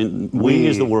 I mean, we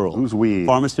is the world. Who's we?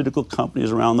 Pharmaceutical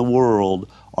companies around the world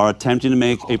are attempting to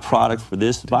make a product for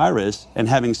this virus and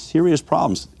having serious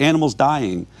problems. Animals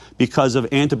dying because of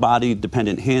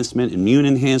antibody-dependent enhancement, immune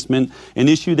enhancement, an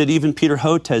issue that even Peter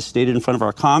Hotez stated in front of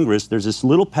our Congress. There's this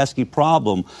little pesky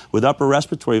problem with upper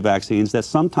respiratory vaccines that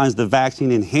sometimes the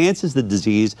vaccine enhances the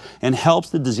disease and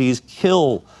helps the disease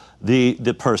kill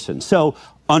the person. So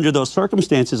under those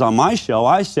circumstances on my show,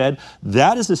 I said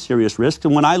that is a serious risk.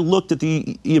 And when I looked at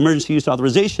the emergency use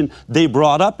authorization, they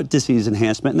brought up a disease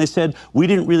enhancement. And they said, we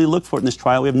didn't really look for it in this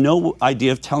trial. We have no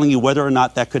idea of telling you whether or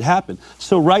not that could happen.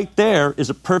 So right there is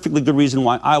a perfectly good reason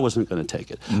why I wasn't going to take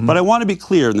it. Mm-hmm. But I want to be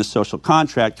clear in the social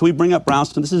contract. Can we bring up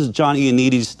Brownstone? This is John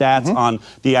Ioannidis' stats on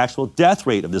the actual death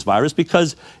rate of this virus,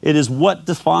 because it is what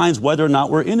defines whether or not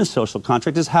we're in a social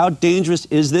contract, is how dangerous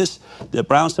is this? The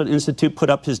Brownstone Institute put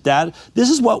up his data. This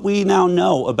is what we now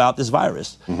know about this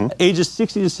virus. Ages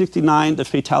 60 to 69, the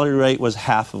fatality rate was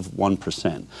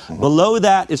 0.5%. Below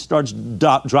that, it starts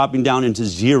dropping down into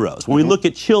zeros. When we look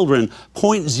at children,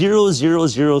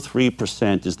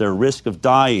 0.0003% is their risk of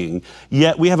dying,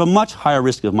 yet we have a much higher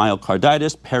risk of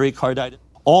myocarditis, pericarditis,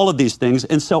 all of these things.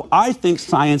 And so I think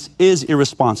science is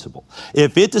irresponsible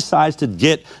if it decides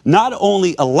to not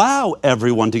only allow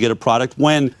everyone to get a product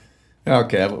when...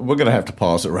 Okay, we're going to have to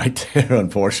pause it right there,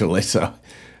 unfortunately. So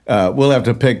we'll have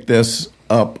to pick this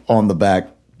up on the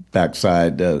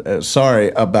backside. Sorry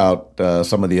about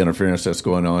some of the interference that's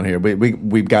going on here.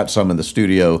 We've got some in the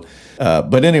studio.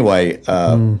 But anyway,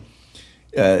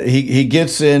 he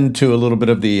gets into a little bit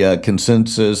of the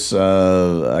consensus,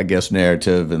 I guess,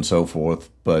 narrative and so forth.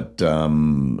 But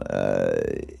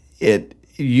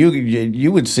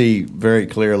you would see very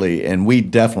clearly, and we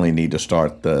definitely need to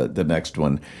start the next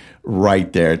one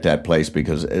right there at that place,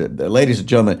 because, ladies and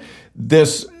gentlemen,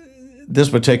 this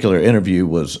particular interview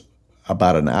was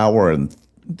about an hour and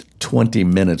 20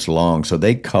 minutes long, so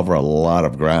they cover a lot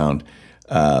of ground.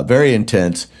 Very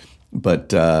intense,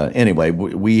 but anyway,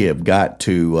 we have got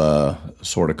to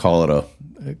sort of call it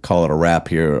a wrap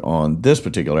here on this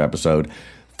particular episode.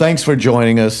 Thanks for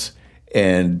joining us,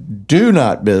 and do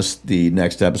not miss the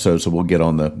next episode. So we'll get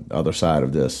on the other side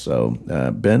of this. So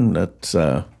Ben,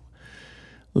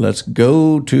 let's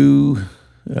go to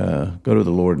the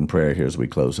Lord in prayer here as we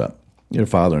close up. Dear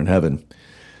Father in heaven,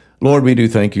 Lord, we do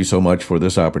thank you so much for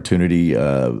this opportunity.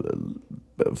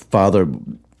 Father,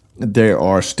 there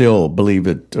are still, believe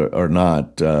it or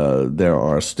not, there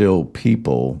are still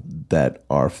people that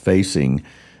are facing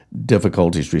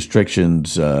difficulties,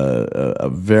 restrictions,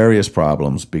 various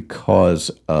problems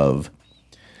because of,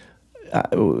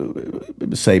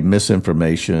 say,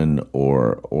 misinformation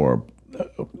or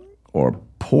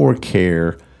poor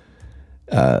care.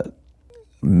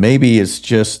 Maybe it's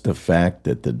just the fact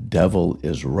that the devil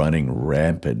is running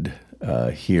rampant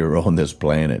here on this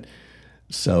planet.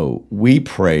 So we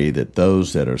pray that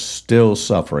those that are still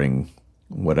suffering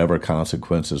whatever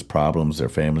consequences, problems, their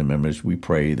family members, we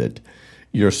pray that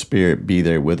your spirit be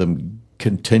there with them.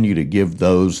 Continue to give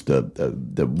those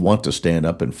that want to stand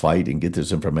up and fight and get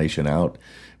this information out,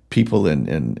 people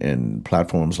in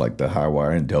platforms like the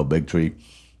Highwire and Del Bigtree.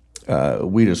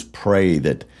 We just pray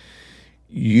that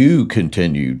you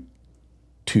continue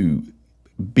to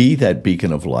be that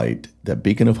beacon of light, that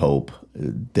beacon of hope,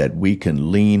 that we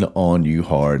can lean on you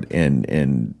hard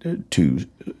and to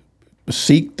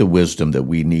seek the wisdom that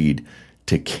we need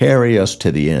to carry us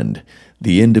to the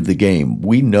end of the game.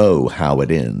 We know how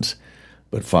it ends.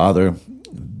 But Father,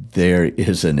 there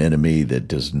is an enemy that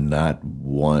does not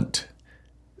want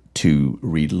to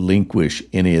relinquish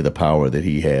any of the power that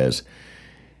he has.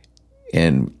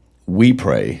 And we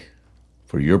pray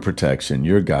for your protection,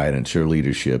 your guidance, your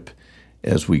leadership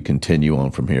as we continue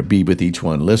on from here. Be with each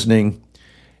one listening.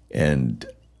 And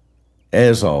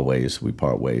as always, we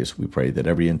part ways. We pray that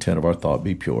every intent of our thought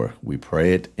be pure. We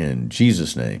pray it in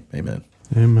Jesus' name. Amen.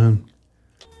 Amen.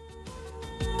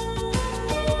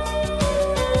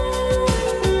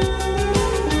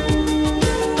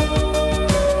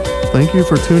 Thank you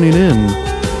for tuning in.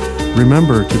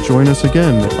 Remember to join us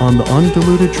again on The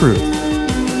Undiluted Truth.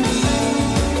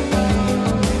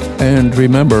 And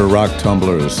remember, rock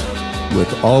tumblers,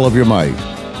 with all of your might,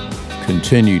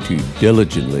 continue to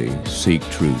diligently seek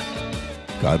truth.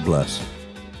 God bless.